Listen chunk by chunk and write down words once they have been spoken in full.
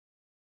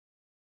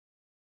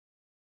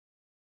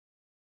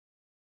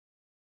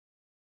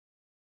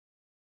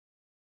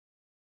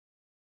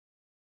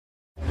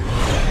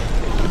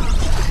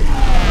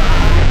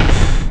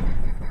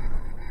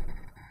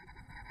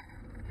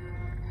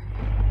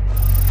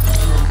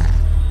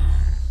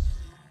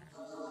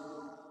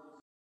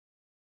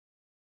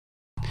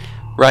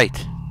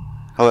Right.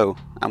 Hello,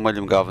 I'm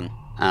William Govan,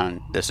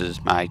 and this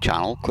is my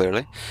channel,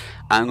 clearly.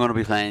 I'm going to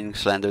be playing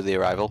Slender the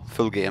Arrival,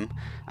 full game.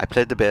 I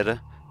played the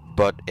beta,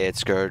 but it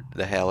scared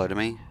the hell out of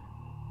me.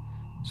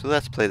 So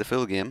let's play the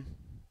full game,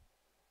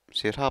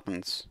 see what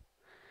happens.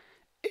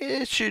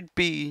 It should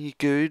be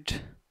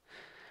good.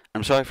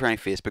 I'm sorry for any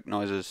Facebook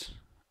noises,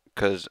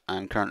 because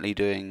I'm currently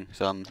doing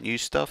some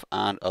news stuff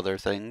and other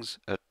things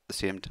at the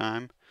same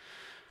time.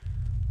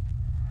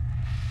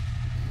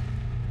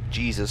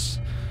 Jesus.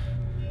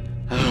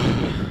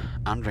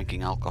 I'm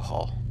drinking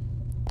alcohol.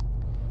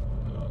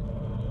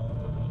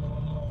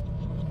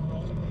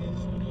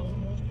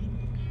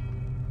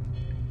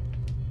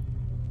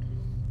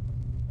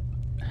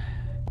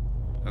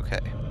 Okay.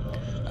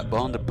 A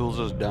bond that pulls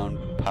us down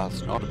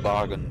paths not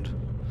bargained.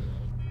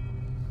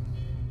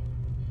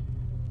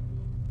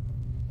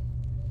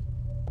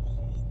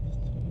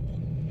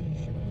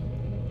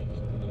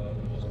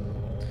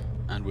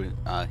 And we,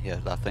 yeah,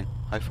 that thing.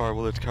 How far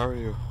will it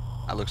carry you?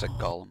 That looks like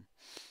Gollum.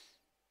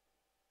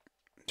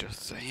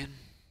 Just saying.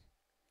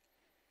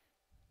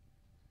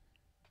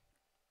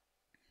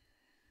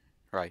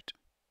 Right.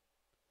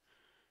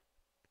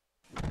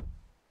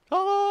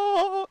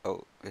 Oh,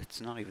 oh, it's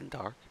not even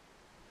dark.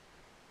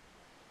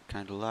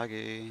 Kinda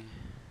laggy.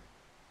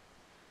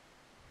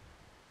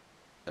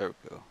 There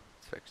we go.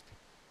 It's fixed.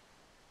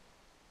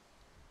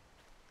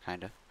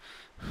 Kinda.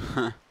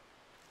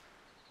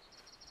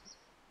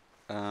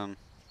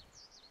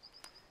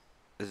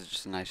 This is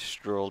just a nice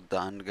stroll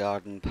down the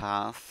garden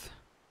path.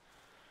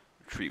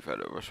 The tree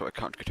fell over, so I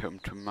can't get home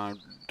to my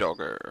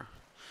dogger.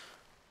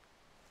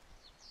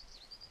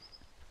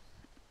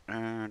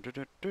 I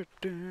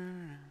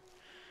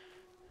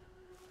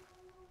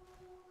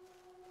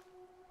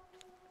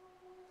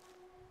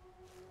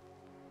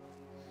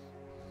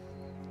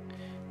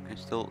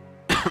still.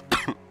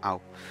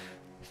 Ow.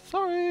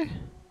 Sorry.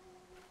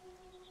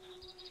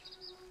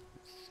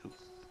 Zoom.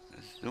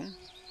 Zoom.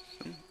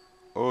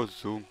 Oh,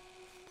 zoom.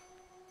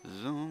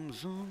 Zoom,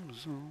 zoom,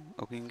 zoom.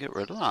 Oh, we can get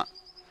rid of that.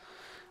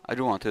 I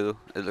don't want to.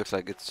 It looks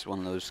like it's one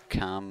of those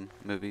cam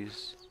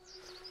movies.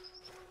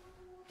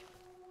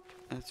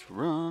 Let's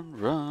run,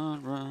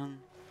 run, run.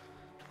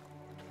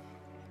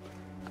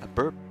 A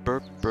burp,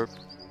 burp, burp.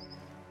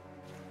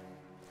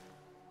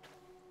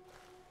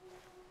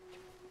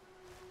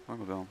 Where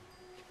am I going?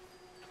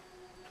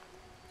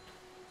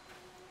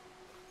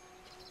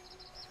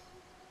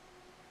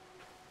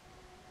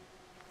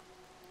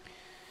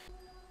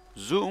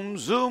 Zoom,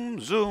 zoom,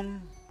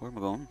 zoom. Where am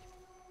I going?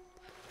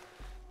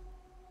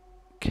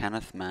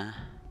 Kenneth Ma.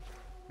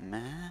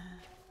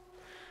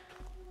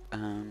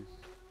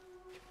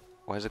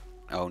 Why is it?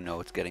 Oh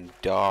no, it's getting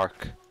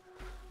dark.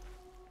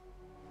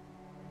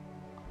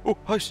 Oh,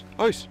 ice,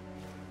 ice.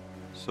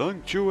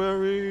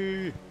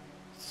 Sanctuary.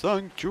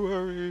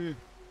 Sanctuary.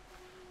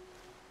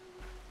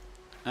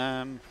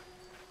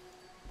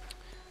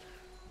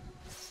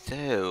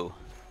 So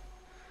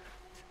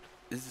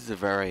this is a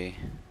very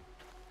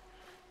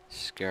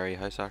scary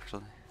house,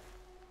 actually.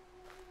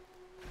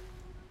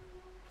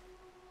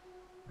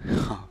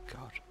 Oh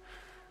god,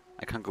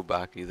 I can't go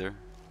back either,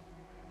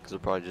 because I'll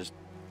probably just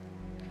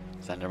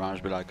Slender Man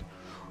be like,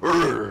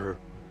 "Urgh."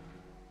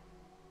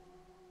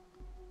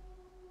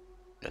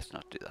 Let's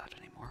not do that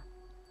anymore.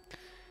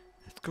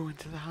 Let's go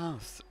into the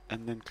house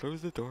and then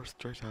close the door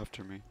straight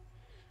after me.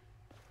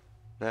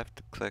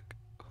 Left click,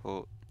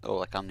 hold. Oh,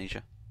 like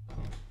amnesia.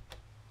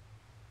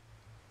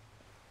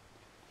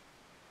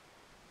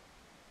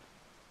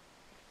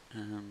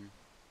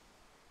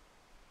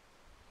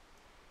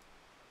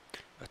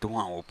 I don't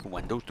want to open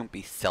windows, don't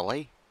be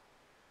silly.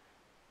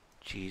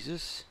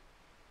 Jesus.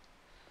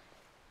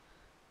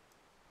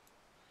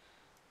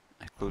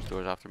 I close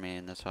doors after me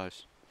in this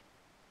house.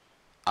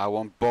 I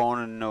want born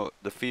in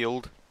the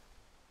field.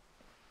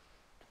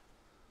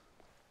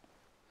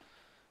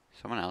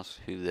 Someone else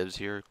who lives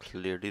here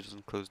clearly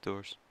doesn't close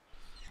doors.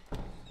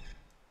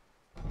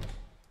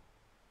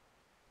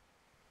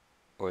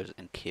 Or is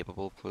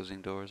incapable of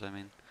closing doors, I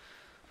mean.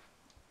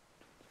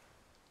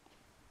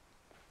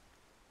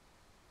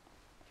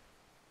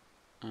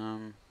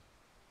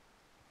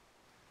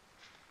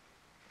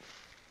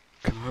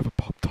 Can I have a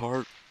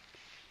Pop-Tart?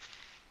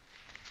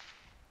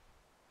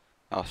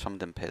 Oh, someone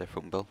didn't pay their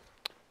phone bill.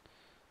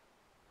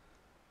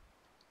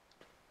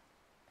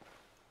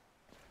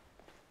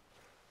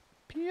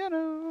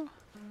 Piano!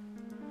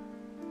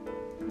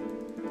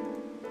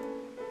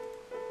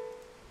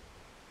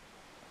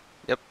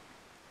 Yep.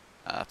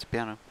 That's a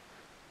piano.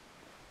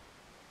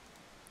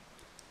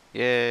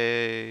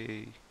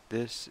 Yay!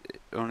 This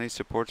only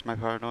supports my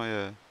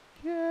paranoia.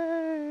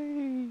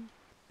 Yay!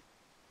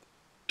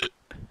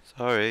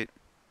 Sorry.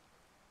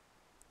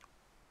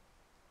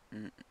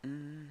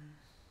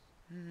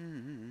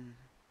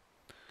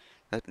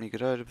 Let me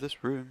get out of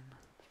this room.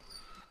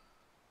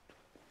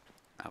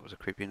 That was a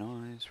creepy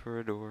noise for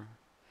a door.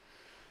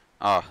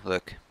 Ah,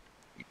 look.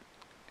 You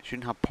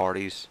shouldn't have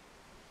parties.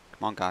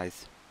 Come on,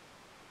 guys.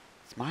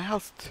 It's my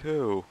house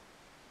too.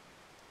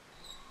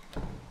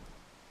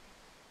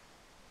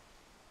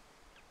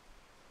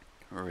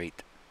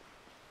 Right.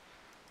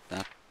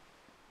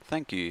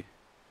 Thank you.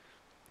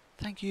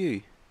 Thank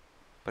you.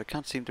 But I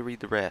can't seem to read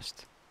the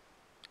rest.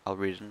 I'll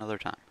read it another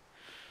time.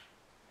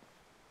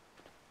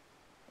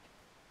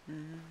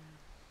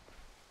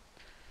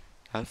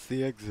 That's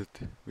the exit.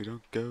 We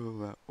don't go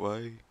that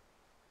way.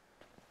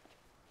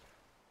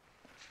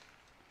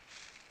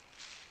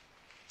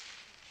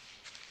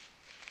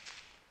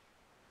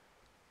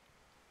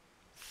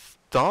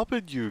 Stop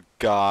it, you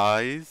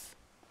guys.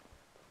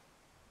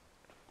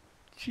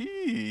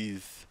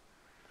 Jeez.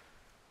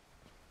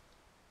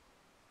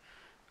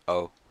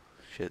 Oh,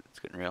 shit, it's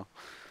getting real.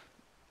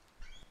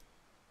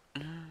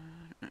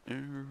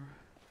 Can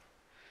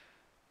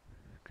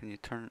you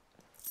turn...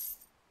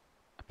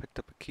 I picked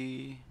up a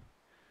key.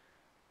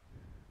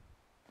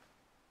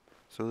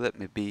 So let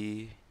me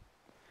be.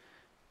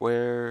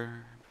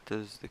 Where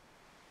does the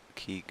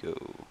key go?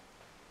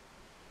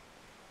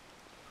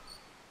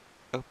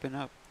 Open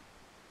up.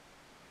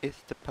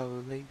 It's the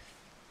police.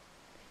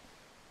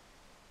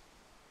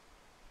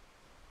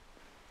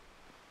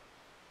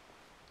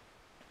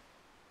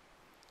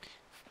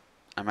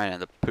 I might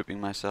end up pooping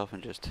myself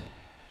and just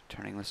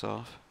turning this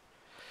off.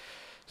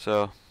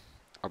 So,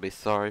 I'll be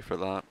sorry for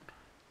that.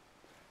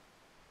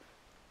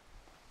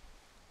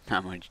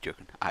 I'm only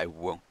joking. I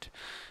won't.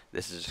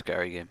 This is a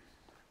scary game.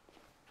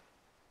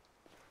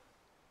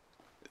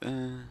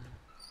 Oh,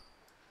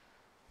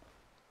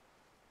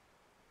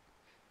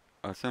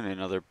 it's only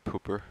another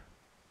pooper.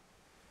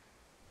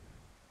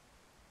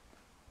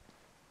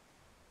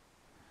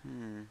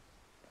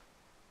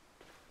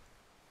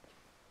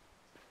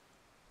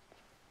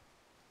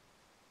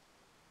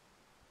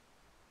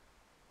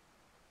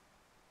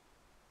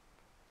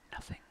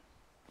 Nothing.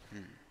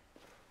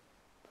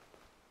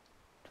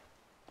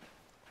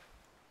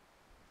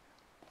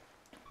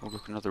 Oh,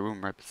 look, another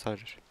room right beside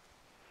it.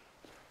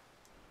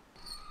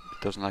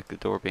 It doesn't like the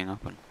door being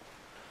open.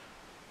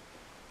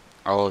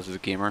 Oh, there's a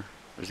gamer.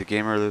 There's a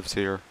gamer who lives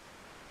here.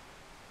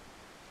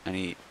 And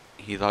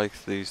he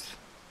likes these.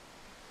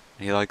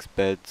 He likes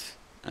beds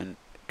and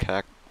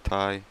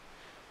cacti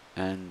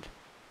and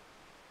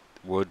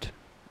wood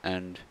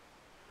and...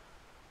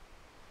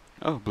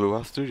 Oh, Blue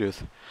House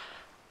Studios.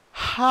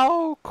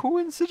 How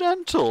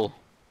coincidental!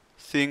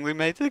 Seeing we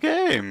made the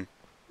game.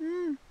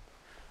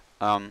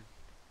 Let's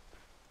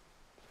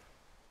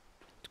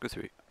go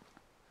through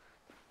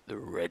the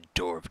red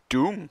door of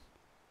doom.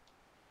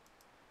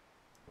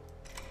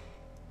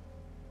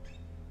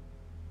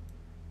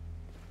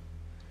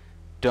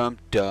 Dum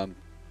dum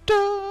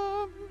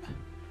dum.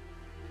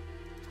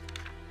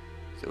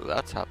 So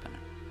that's happening.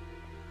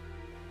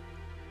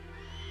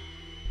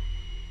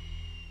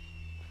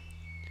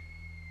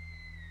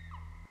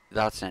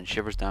 That sent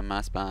shivers down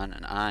my spine,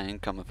 and I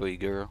ain't coming for you,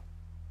 girl.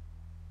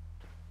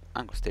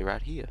 I'm gonna stay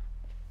right here.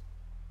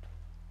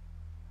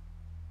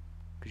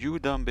 Cause you a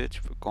dumb bitch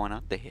for going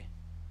out there.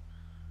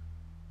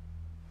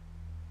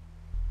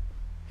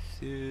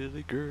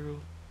 Silly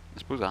girl. I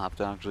suppose I have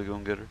to actually go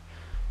and get her.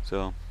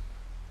 So,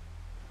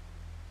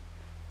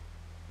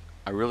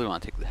 I really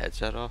want to take the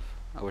headset off.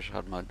 I wish I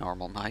had my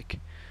normal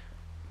mic.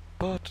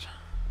 But,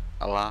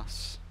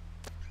 alas.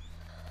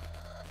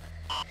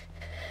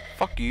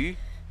 Fuck you.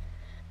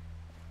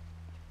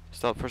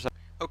 Stop for a second.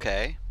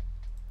 Okay.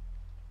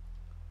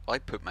 I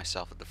put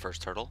myself at the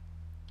first hurdle.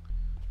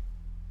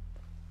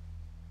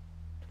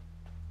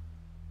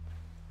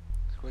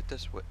 Let's go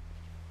this way.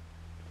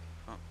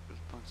 Oh, which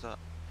one's that?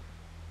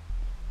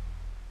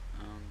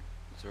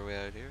 Is there a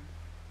way out here?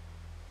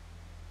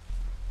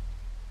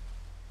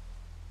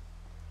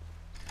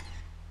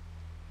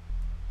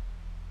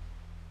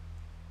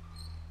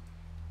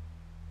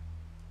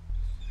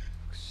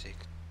 Sick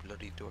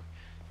bloody door.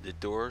 The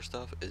door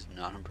stuff is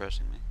not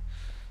impressing me.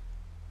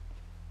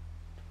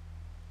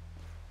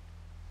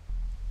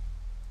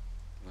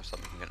 There's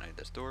something getting out of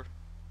this door.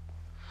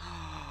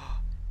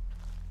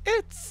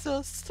 It's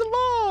a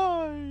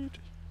slide!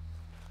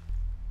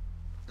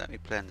 Let me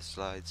play on the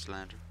slide,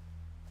 Slender.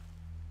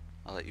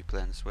 I'll let you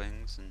play on the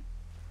swings and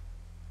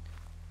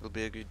it'll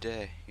be a good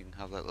day. You can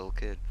have that little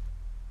kid.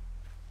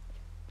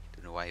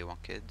 Don't know why you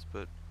want kids,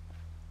 but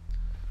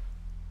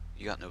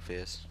you got no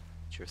face.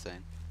 It's your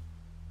thing.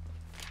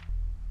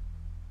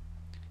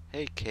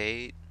 Hey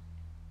Kate.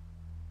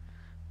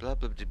 Blah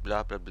blah blah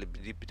blah blah blah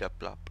blah blah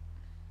blah.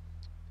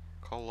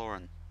 Call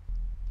Lauren.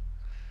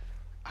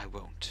 I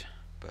won't,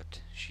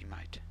 but she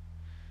might.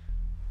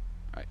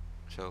 Right,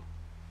 so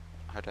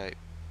how'd I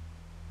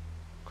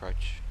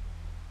crouch?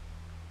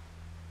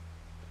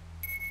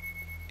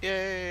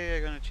 Yay, I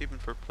got an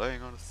achievement for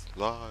playing on a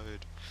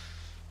slide.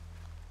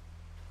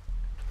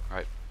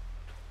 Right,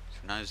 so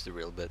now's the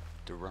real bit,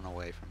 to run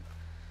away from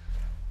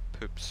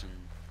poops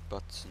and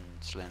butts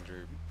and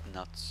slender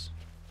nuts.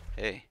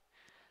 Hey,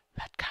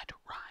 that kind of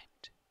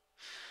rhymed.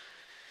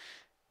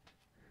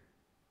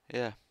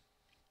 Yeah.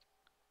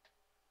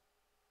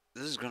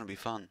 This is gonna be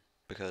fun,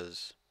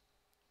 because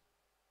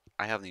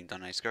I haven't even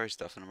done any scary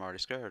stuff and I'm already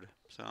scared,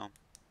 so...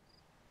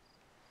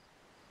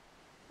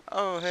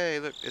 Oh hey,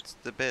 look, it's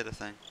the beta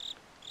thing.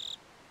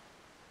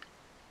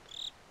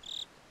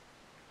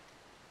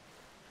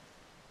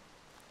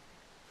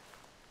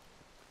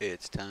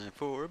 It's time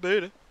for a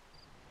beta.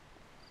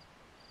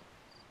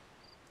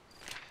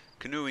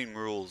 Canoeing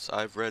rules,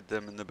 I've read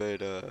them in the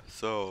beta,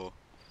 so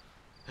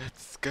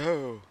let's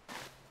go.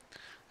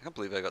 I can't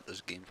believe I got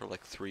this game for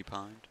like £3.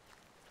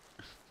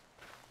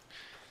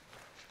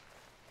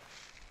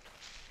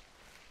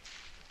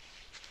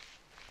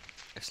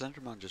 If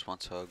Slenderman just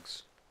wants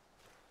hugs,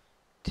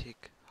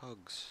 take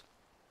hugs.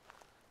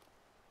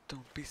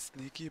 Don't be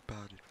sneaky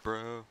about it,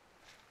 bro.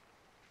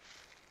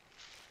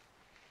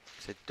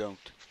 I said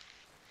don't.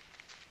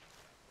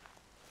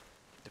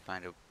 To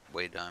find a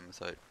way down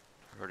without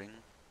hurting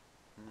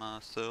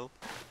myself.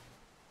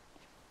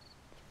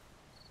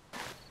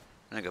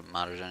 I think it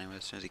matters anyway.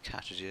 As soon as he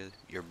catches you,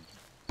 you're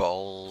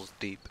balls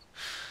deep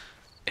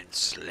in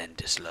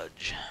Slender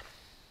sludge.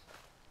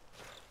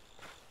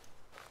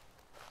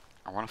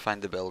 I want to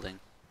find the building.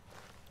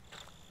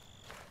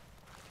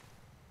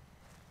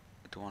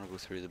 I don't want to go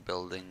through the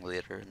building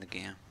later in the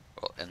game.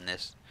 Well, in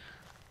this,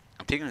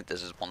 I'm taking it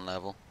this is one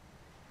level.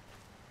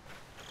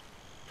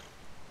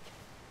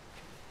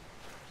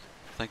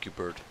 Thank you,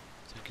 bird.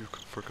 Thank you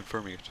for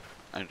confirming it.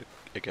 And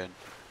again.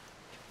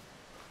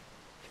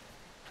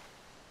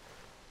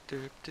 Now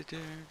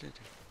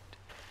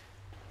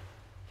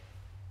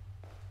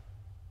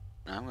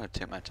I'm going to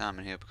take my time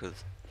in here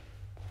because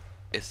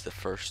it's the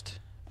first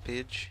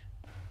page.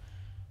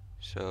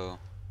 So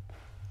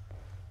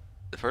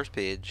the first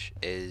page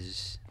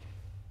is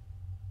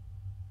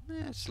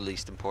it's the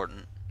least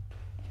important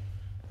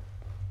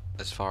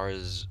as far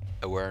as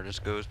awareness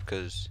goes,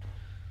 because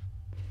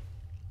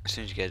as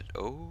soon as you get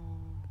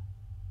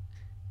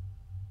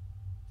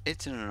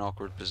it's in an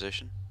awkward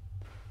position.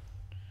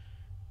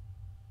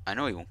 I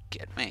know he won't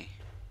get me.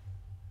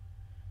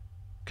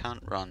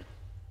 Can't run.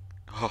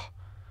 Oh,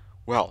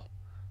 well,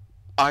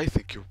 I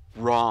think you're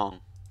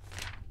wrong.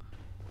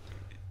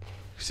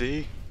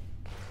 See?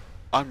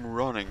 I'm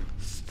running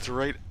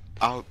straight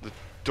out the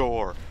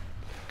door.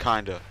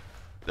 Kinda.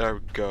 There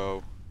we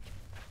go.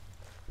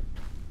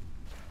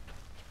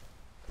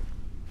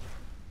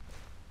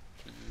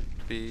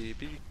 Beep,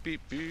 beep,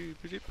 beep,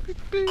 beep, beep, beep,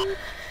 beep.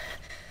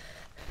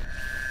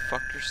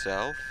 Fuck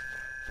yourself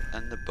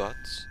and the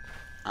butts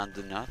and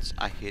the nuts.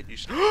 I hate you.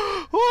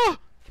 Oh!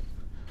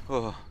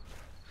 Oh.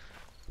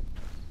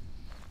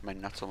 My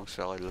nuts almost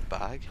fell out of the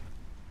bag.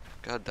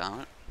 God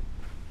damn it.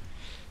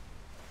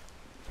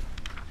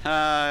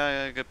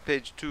 I got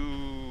page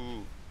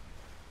 2.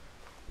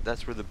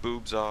 That's where the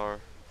boobs are.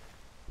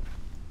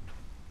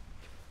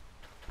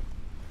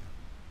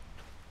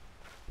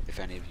 If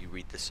any of you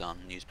read the Sun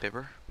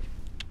newspaper,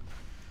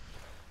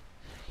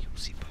 you'll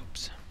see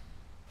boobs.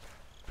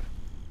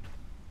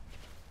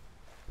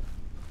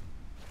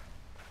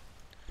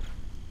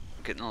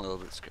 I'm getting a little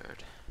bit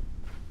scared.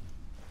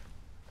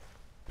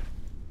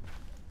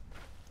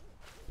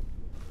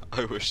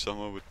 I wish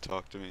someone would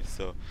talk to me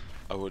so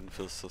I wouldn't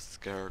feel so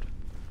scared.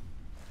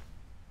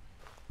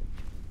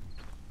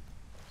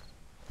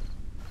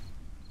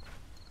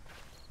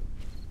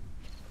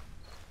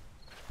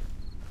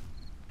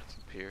 It's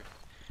up here.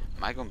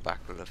 Am I going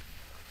back to the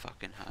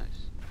fucking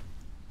house?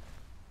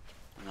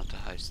 Not the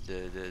house,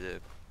 the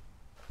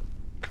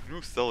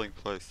canoe selling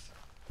place.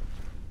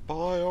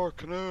 Buy our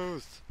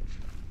canoes!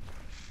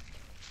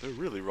 They're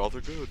really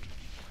rather good.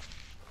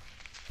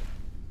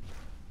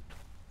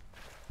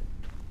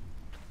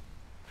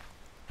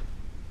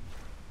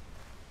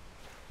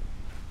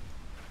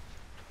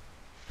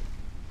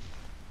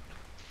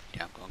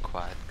 Yeah, I'm going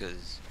quiet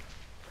because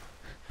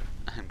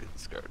I'm getting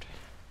scared.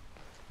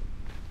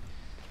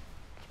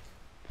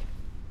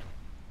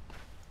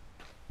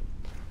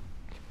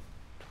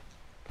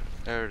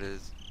 There it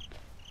is.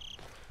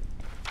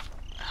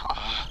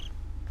 Ah,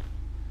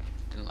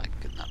 didn't like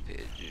getting that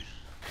page.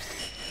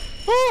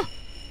 Ah!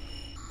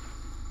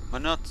 My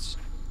nuts.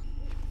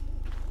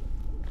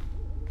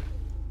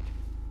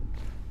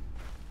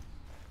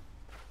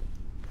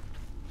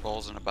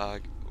 Balls in a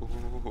bag.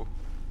 Ooh.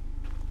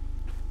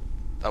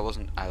 That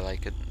wasn't I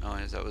like it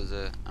noise, that was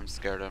a I'm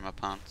scared out of my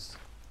pants.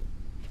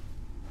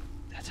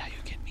 That's how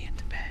you get me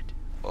into bed.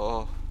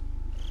 Oh.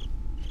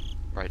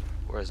 Right,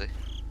 where is he?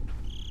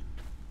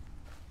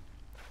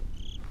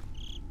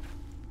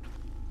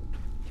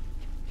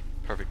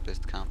 Perfect place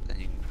to camp, then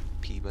you can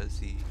pee by the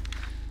sea.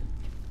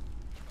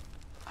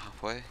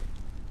 Halfway.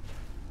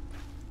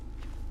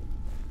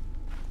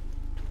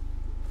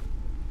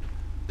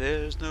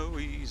 There's no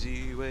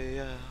easy way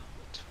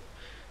out.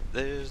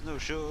 There's no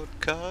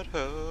shortcut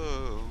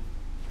home.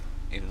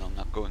 Even though I'm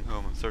not going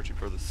home, I'm searching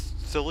for this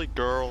silly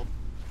girl.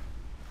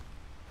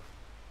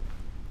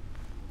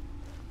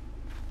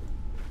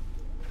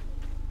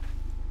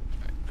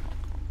 Alright, come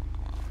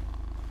on.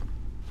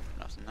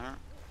 Nothing there.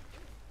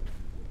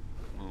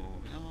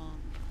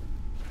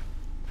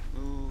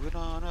 Moving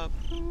on up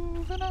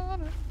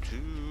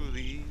to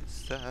the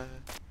side.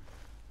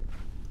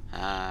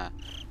 I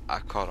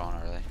caught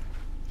on early.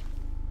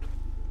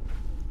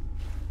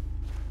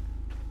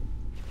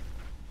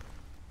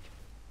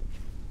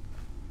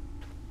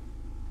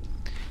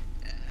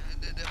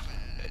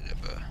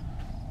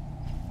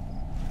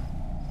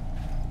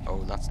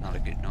 That's not a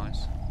good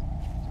noise.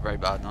 It's a very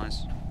bad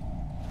noise.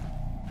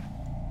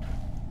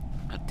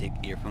 I'll take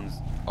earphones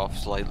off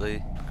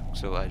slightly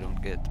so I don't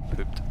get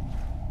pooped.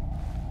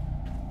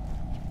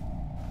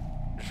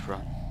 Just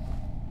run.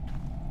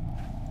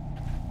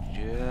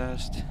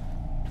 Just...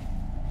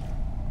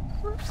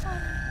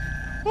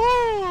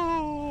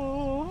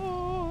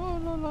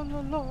 Oh, la, la, la,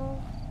 la.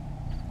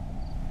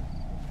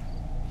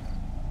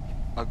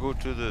 I'll go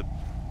to the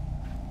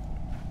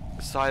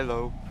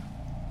silo.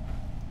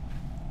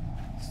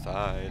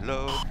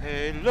 Silo,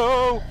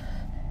 hello.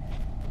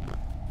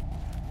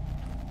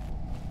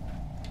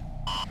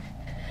 I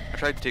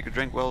tried to take a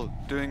drink while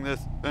doing this,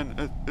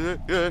 and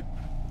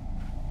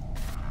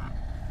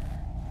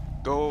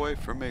go away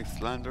from me,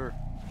 Slender.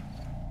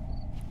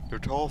 You're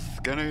tall,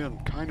 skinny,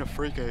 and kind of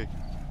freaky.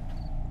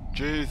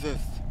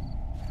 Jesus.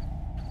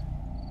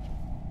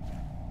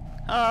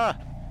 Ah!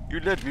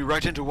 You led me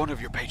right into one of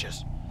your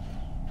pages.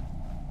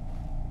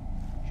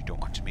 You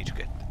don't want me to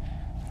get...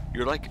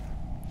 You're like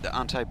the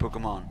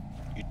anti-Pokemon.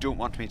 You don't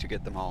want me to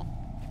get them all.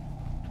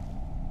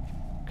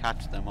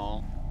 Catch them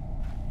all.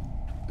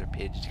 They're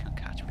pages, you can't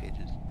catch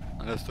pages.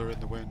 Unless they're in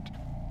the wind.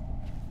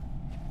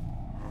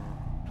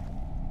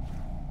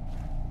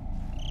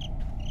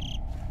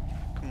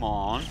 Come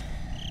on.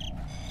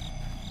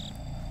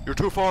 You're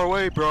too far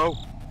away, bro.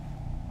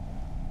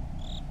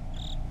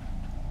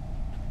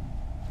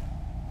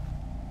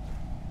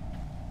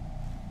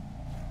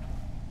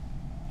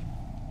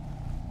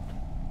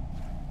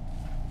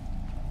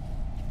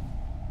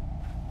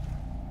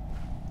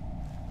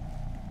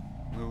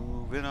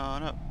 Moving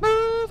on up,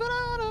 moving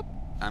on up.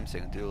 I'm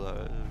singing too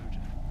loud.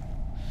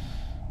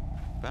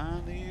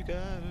 Finally you got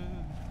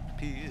a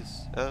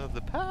piece of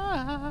the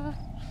pie.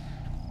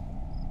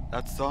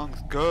 That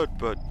song's good,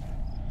 but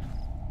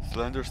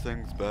Slender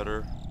sings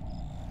better.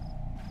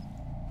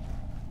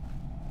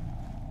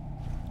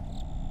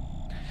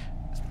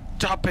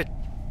 Stop it,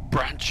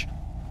 Branch!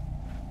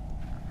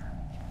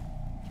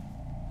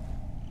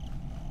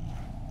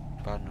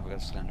 Bad enough I got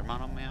a Slender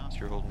Man on my ass,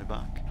 you're holding me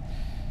back.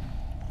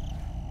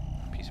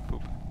 Piece of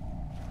poop.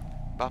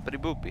 Boppity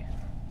boopy.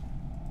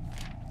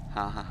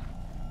 Ha ha.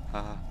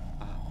 Ha ha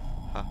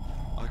ha.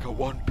 I got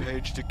one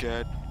page to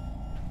get.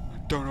 I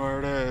don't know where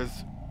it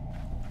is.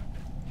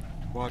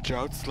 Watch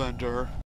out, Slender.